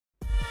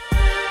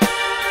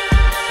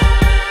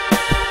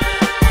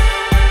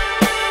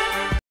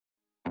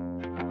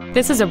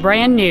This is a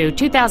brand new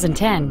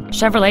 2010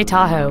 Chevrolet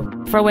Tahoe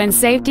for when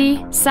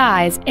safety,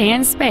 size,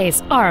 and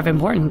space are of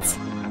importance.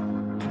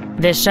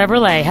 This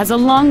Chevrolet has a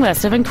long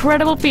list of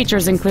incredible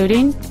features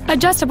including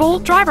adjustable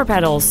driver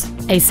pedals,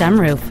 a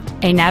sunroof,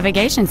 a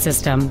navigation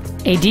system,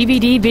 a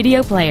DVD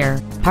video player,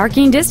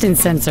 parking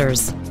distance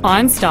sensors,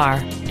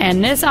 OnStar,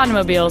 and this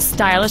automobile's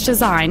stylish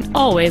design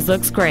always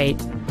looks great.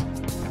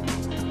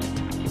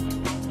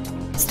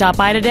 Stop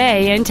by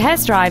today and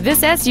test drive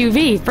this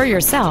SUV for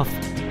yourself.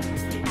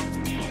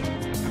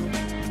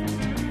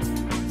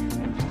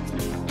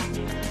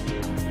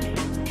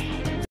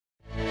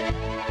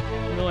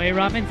 Roy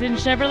Robinson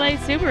Chevrolet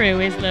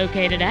Subaru is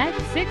located at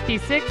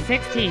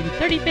 6616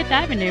 35th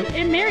Avenue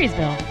in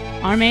Marysville.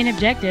 Our main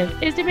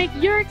objective is to make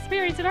your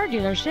experience at our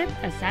dealership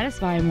a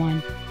satisfying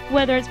one,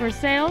 whether it's for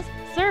sales,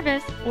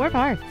 service, or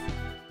parts.